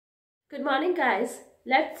Good morning guys.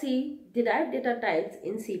 Let's see derived data types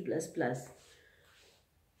in C++. Derived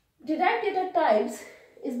data types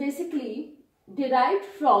is basically derived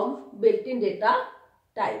from built-in data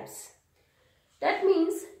types. That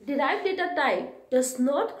means derived data type does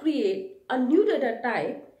not create a new data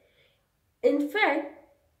type. In fact,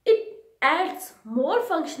 it adds more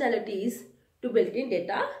functionalities to built-in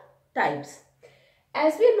data types.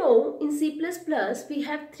 As we know, in C++, we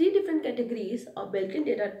have three different categories of built-in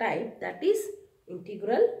data type, that is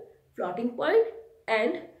integral, floating point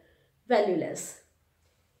and valueless.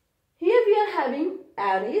 Here we are having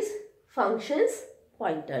arrays, functions,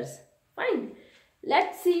 pointers. Fine.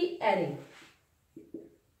 Let's see array.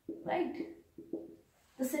 Right.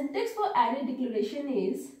 The syntax for array declaration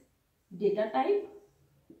is data type,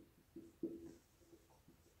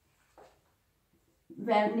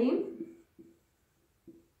 var name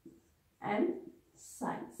and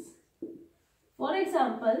size. For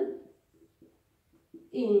example,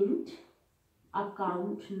 int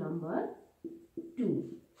account number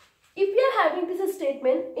 2. If we are having this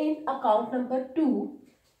statement int account number 2,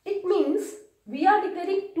 it means we are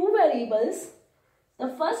declaring two variables. The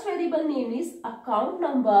first variable name is account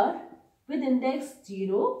number with index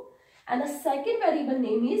 0 and the second variable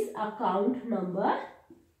name is account number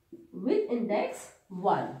with index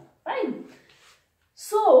 1. Fine.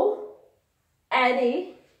 So,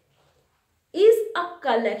 array is a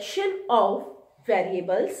collection of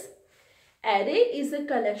variables. Array is a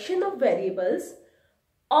collection of variables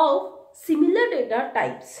of similar data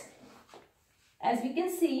types. As we can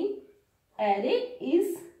see, array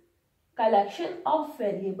is collection of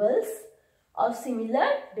variables of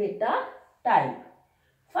similar data type.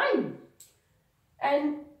 Fine.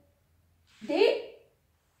 And they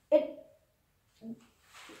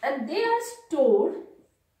are stored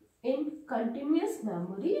in continuous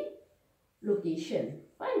memory location.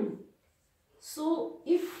 Fine. So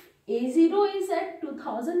if A0 is at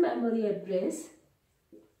 2000 memory address,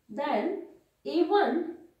 then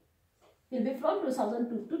A1 will be from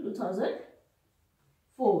 2002 to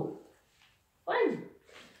 2004. Fine.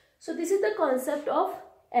 So this is the concept of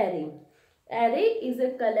array. Array is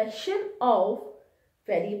a collection of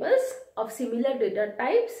variables of similar data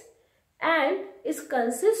types and is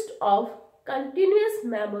consist of continuous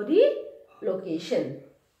memory location.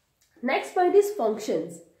 Next point is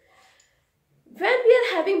functions. When we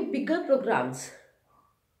are having bigger programs,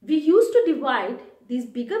 we used to divide these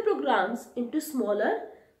bigger programs into smaller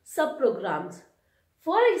subprograms.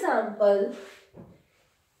 For example,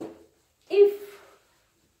 if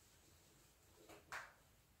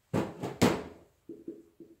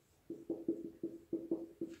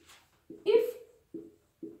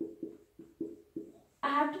I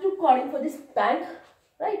have to do coding for this bank,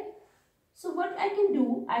 right? So what I can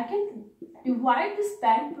do, I can divide this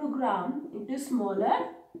bank program into smaller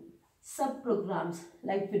subprograms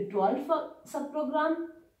like withdrawal subprogram,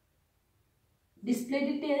 display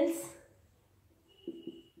details,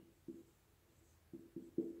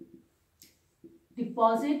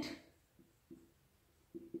 deposit.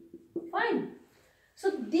 Fine.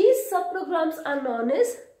 So these subprograms are known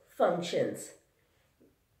as functions.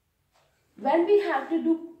 When we have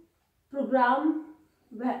to program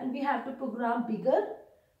bigger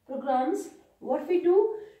programs, what we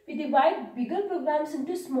do? We divide bigger programs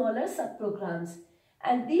into smaller subprograms,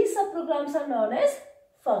 and these subprograms are known as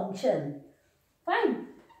function. Fine.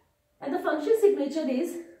 And the function signature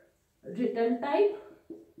is return type,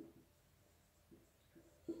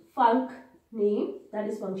 func name, that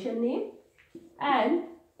is function name, and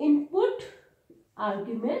input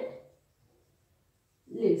argument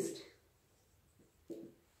list.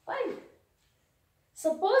 Fine.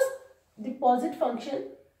 Suppose deposit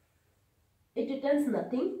function, it returns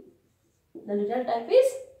nothing. The return type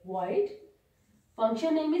is void.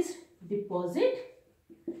 Function name is deposit.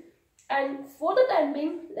 And for the time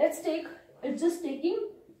being, let's take, it's just taking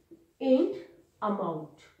int amount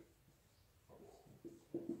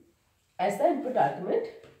as the input argument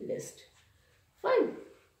list. Fine.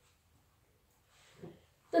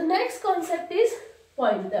 The next concept is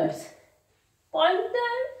pointers.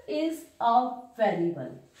 Pointer is a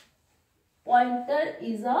variable. Pointer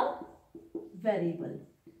is a variable.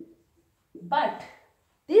 But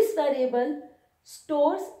this variable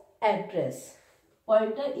stores address.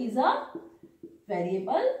 Pointer is a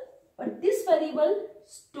variable, but this variable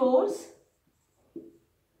stores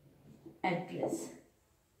address.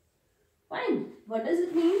 Fine. What does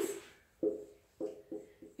it mean?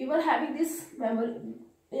 We were having this memory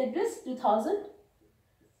address 2000.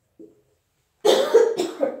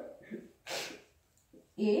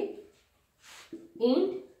 A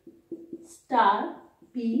int star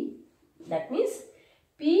p That means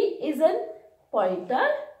P is a pointer.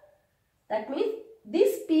 That means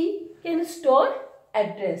this P can store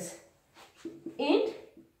address. Int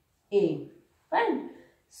A. Fine.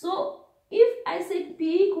 So if I say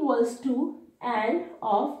P equals to AND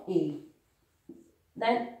of A,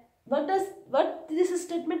 then what this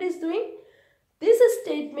statement is doing? This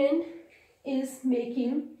statement is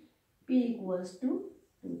making P equals to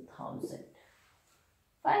 2000.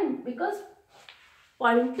 Fine, because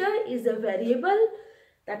pointer is a variable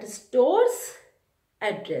that stores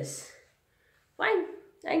address. Fine,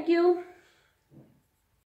 thank you.